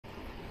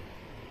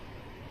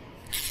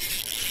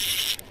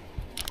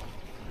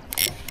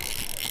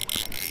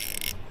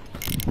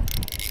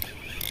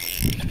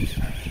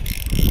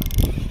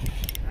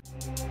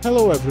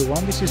Hello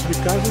everyone, this is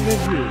Ricardo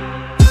review.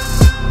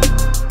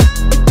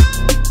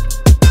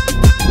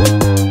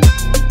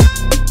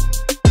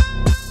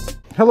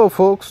 Hello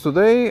folks,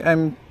 today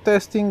I'm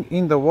testing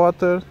in the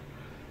water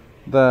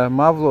the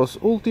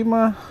Mavllos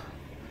Ultima.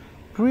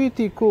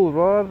 Pretty cool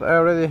rod. I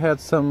already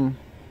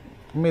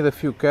made a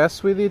few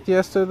casts with it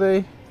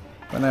yesterday.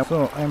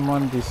 So I'm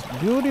on this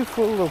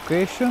beautiful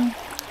location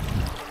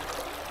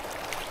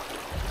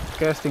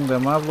casting the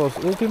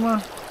Mavllos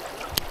Ultima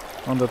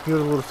on the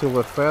pure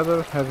silver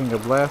feather, having a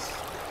blast,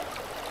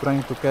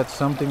 trying to catch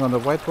something on the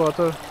white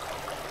water,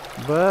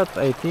 but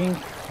I think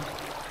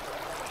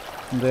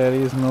there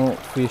is no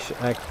fish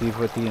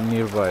activity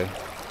nearby.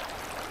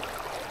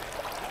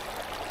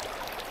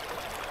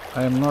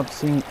 I am not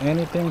seeing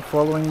anything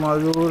following my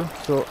lure,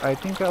 so I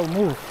think I'll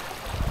move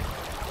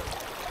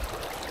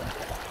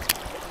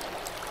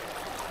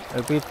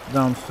a bit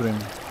downstream.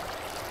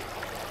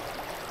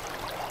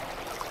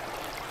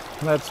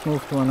 Let's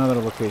move to another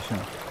location.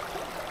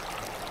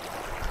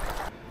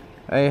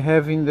 I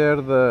have in there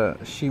the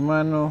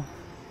Shimano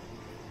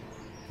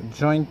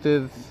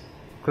jointed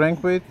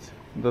crankbait,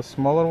 the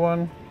smaller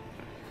one,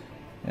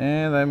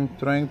 and I'm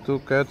trying to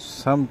catch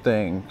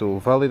something to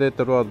validate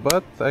the rod,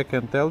 but I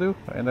can tell you,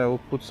 and I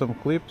will put some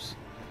clips,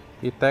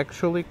 it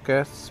actually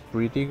casts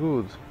pretty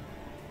good.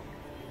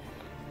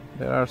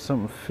 There are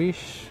some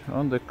fish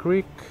on the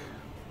creek.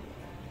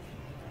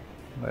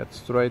 Let's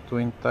try to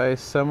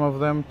entice some of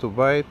them to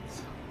bite.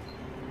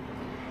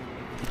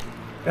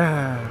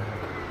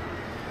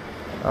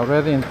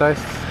 Already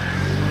enticed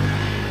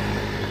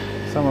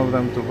some of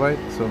them to bite,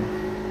 so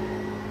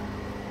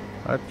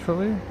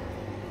actually,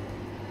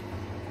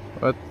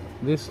 but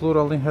this lure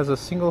only has a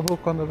single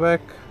hook on the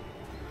back,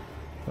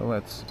 so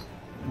let's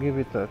give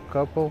it a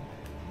couple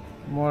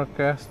more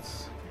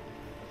casts.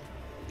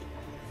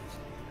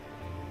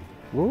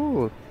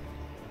 Ooh,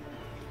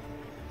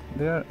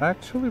 they are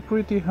actually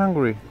pretty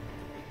hungry.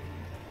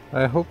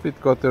 I hope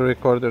it got the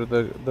recorder,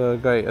 the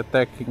guy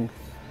attacking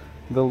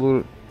the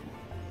lure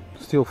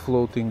still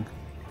floating.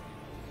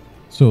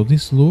 So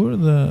this lure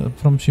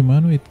from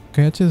Shimano, it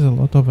catches a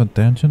lot of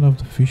attention of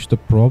the fish. The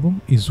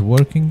problem is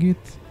working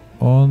it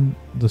on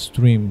the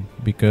stream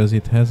because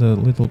it has a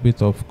little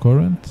bit of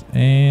current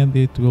and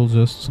it will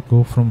just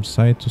go from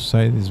side to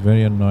side. It's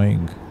very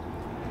annoying.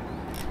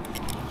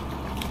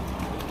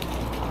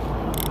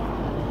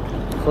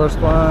 First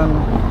one.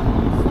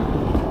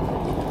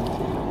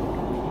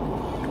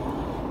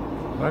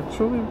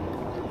 Actually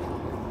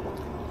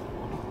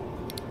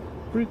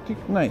pretty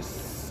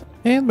nice.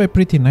 And by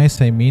pretty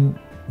nice I mean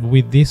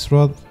with this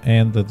rod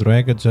and the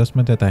drag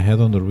adjustment that I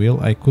had on the reel,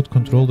 I could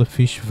control the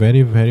fish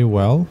very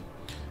well.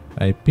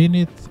 I pin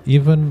it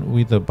even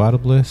with a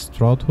barbless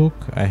trout hook.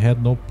 I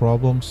had no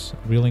problems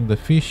reeling the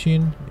fish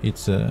in.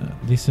 It's a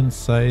decent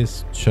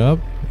size chub.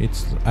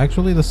 It's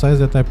actually the size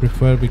that I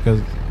prefer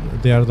because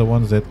they are the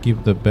ones that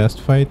give the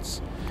best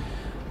fights.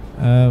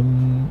 I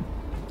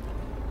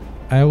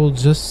will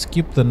just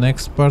skip the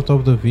next part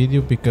of the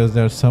video because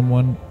there's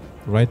someone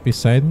right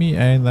beside me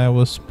and I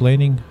was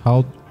planning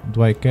how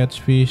do I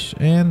catch fish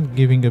and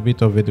giving a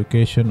bit of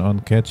education on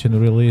catch and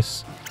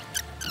release,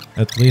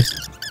 at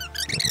least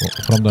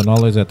from the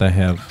knowledge that I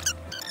have.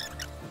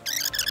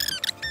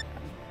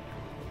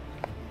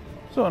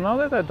 So now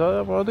that I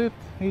thought about it,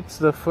 it's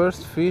the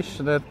first fish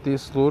that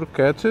this lure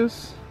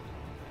catches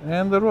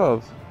and the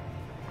rod.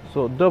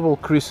 So double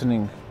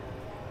christening.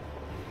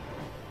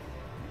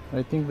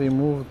 I think they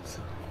moved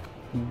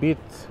a bit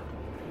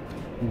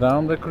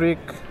down the creek.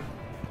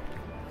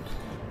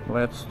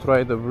 Let's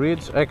try the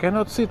bridge. I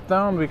cannot sit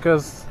down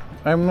because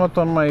I'm not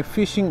on my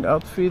fishing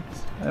outfit.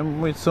 I'm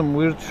with some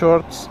weird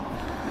shorts,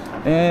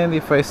 and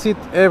if I sit,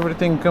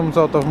 everything comes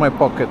out of my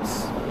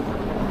pockets.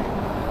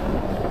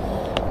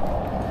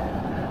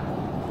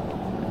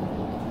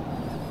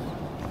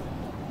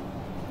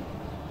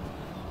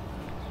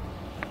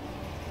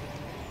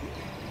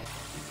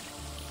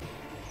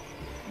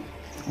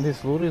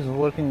 This lure is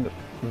working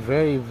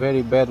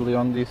very badly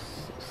on this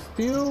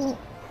still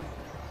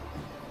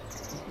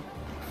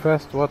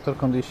fast water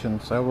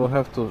conditions. I will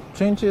have to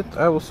change it.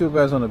 I will see you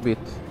guys on a bit.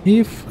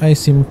 If I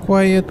seem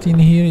quiet in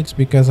here, it's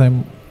because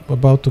I'm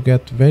about to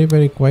get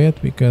very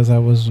quiet because I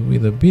was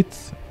with a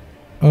bit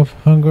of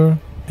hunger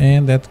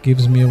and that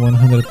gives me a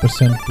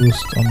 100%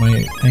 boost on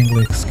my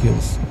angling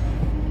skills.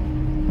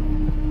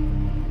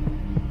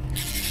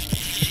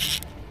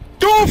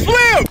 Don't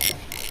flip!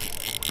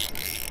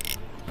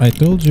 I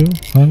told you,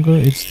 hunger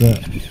is the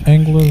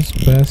angler's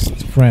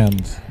best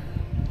friend.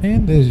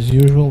 And as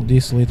usual,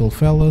 these little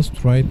fellas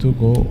try to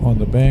go on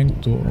the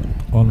bank to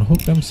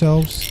unhook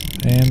themselves,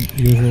 and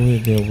usually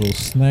they will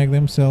snag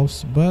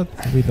themselves, but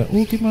with the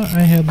Ultima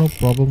I had no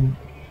problem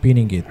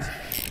pinning it.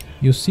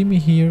 You see me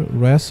here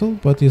wrestle,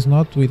 but it's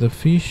not with a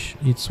fish,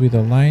 it's with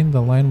a line.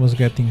 The line was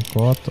getting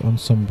caught on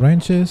some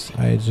branches.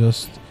 I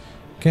just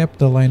kept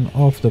the line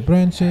off the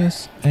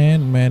branches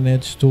and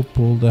managed to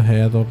pull the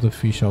head of the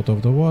fish out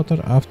of the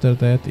water. After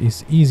that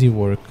is easy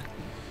work.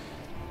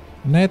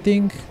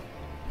 Netting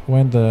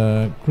when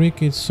the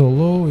creek is so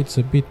low, it's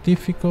a bit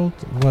difficult.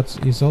 What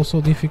is also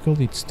difficult,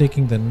 it's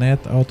taking the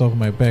net out of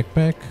my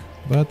backpack,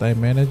 but I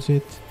manage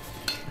it.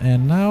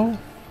 And now,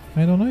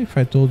 I don't know if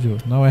I told you,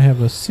 now I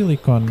have a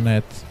silicone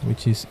net,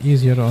 which is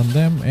easier on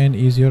them and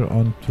easier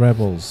on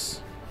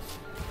trebles.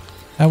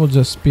 I will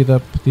just speed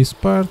up this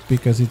part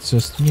because it's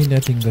just me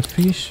netting the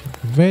fish.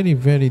 Very,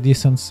 very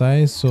decent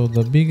size, so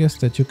the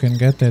biggest that you can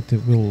get that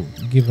will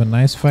give a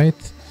nice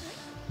fight.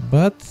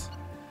 But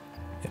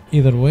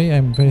either way,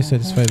 I'm very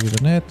satisfied with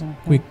the net.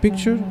 Quick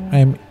picture,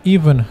 I'm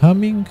even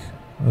humming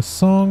a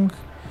song,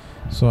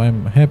 so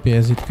I'm happy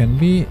as it can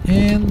be.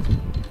 And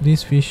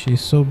this fish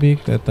is so big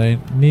that I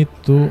need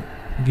to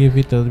give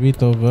it a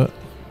bit of a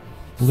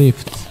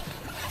lift.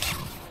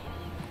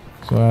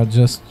 So I'll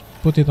just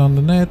put it on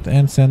the net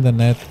and send the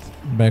net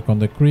back on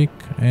the creek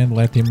and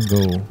let him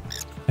go.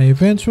 I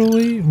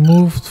eventually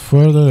moved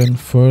further and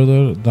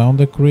further down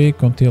the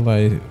creek until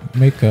I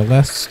make a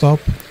last stop.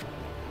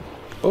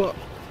 Oh,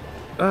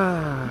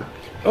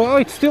 oh,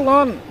 it's still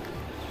on.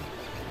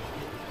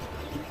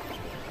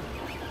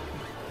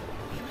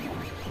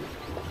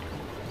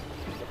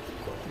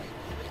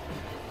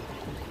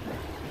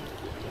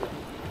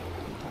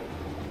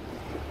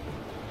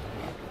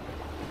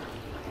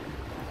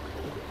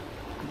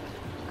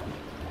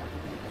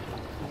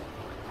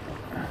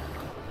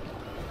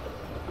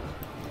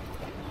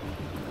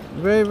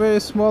 Very, very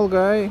small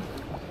guy,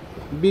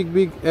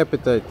 big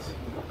appetite.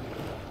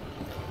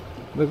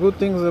 The good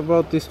things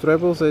about these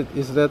trebles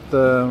is that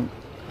the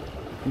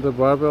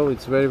barbel,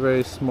 it's very,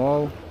 very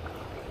small.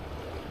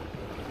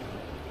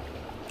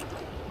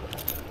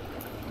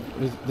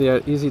 They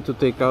are easy to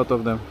take out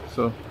of them,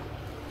 so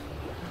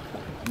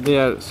they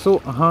are so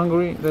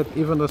hungry that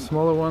even the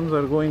smaller ones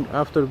are going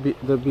after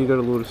the bigger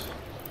lures.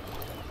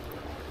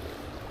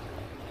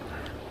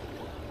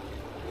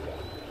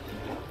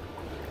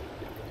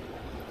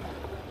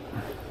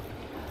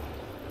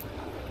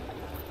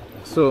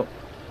 So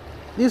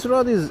this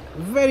rod is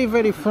very,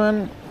 very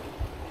fun.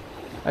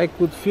 I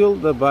could feel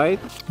the bite.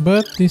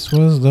 But this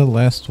was the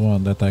last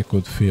one that I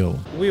could feel.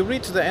 We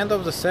reached the end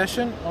of the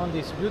session on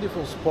this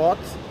beautiful spot,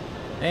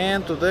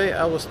 and today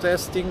I was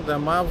testing the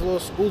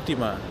Mavllos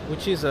Ultima,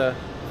 which is a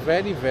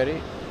very,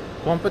 very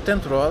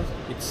competent rod.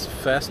 It's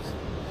fast.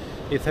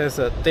 It has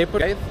a taper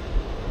guide.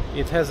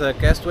 It has a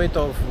cast weight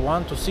of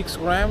 1 to 6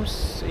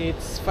 grams.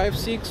 It's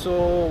 5'6",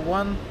 so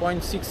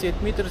 1.68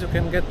 meters. You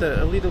can get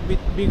a little bit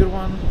bigger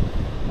one,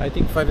 I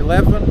think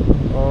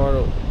 5'11"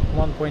 or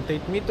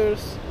 1.8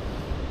 meters.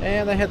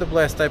 And I had a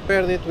blast. I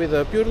paired it with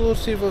a Pure Lure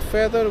Silver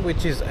Feather,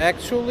 which is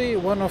actually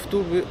one of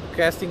 2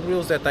 casting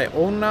reels that I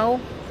own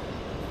now.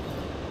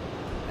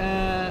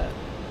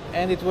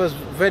 And it was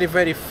very,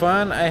 very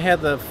fun. I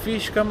had a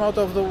fish come out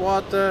of the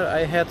water.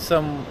 I had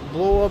some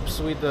blow-ups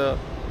with the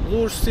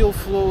lure still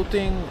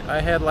floating. I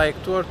had like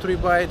 2 or 3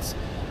 bites.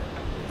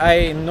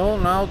 I know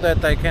now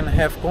that I can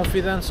have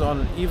confidence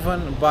on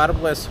even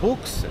barbless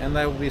hooks, and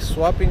I will be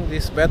swapping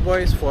these bad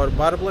boys for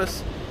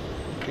barbless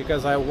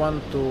because I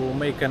want to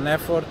make an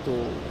effort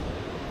to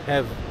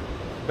have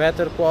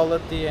better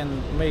quality and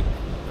make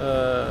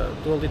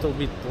do a little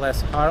bit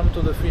less harm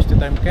to the fish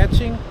that I'm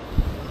catching.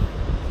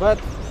 But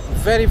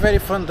very, very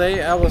fun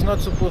day. I was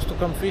not supposed to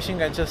come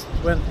fishing. I just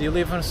went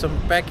delivering some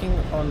packing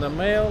on the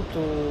mail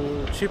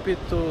to ship it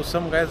to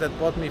some guys that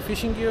bought me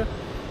fishing gear,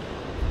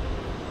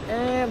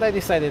 and I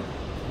decided,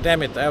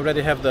 damn it, I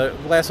already have the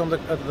glass on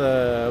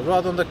the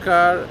rod on the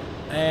car,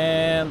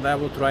 and I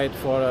will try it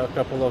for a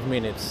couple of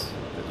minutes.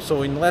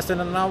 So in less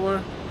than an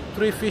hour,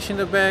 3 fish in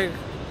the bag,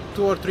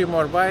 2 or 3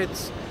 more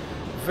bites.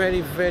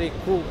 Very, very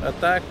cool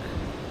attack,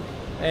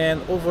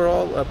 and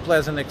overall a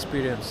pleasant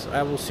experience.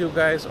 I will see you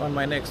guys on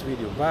my next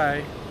video.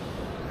 Bye.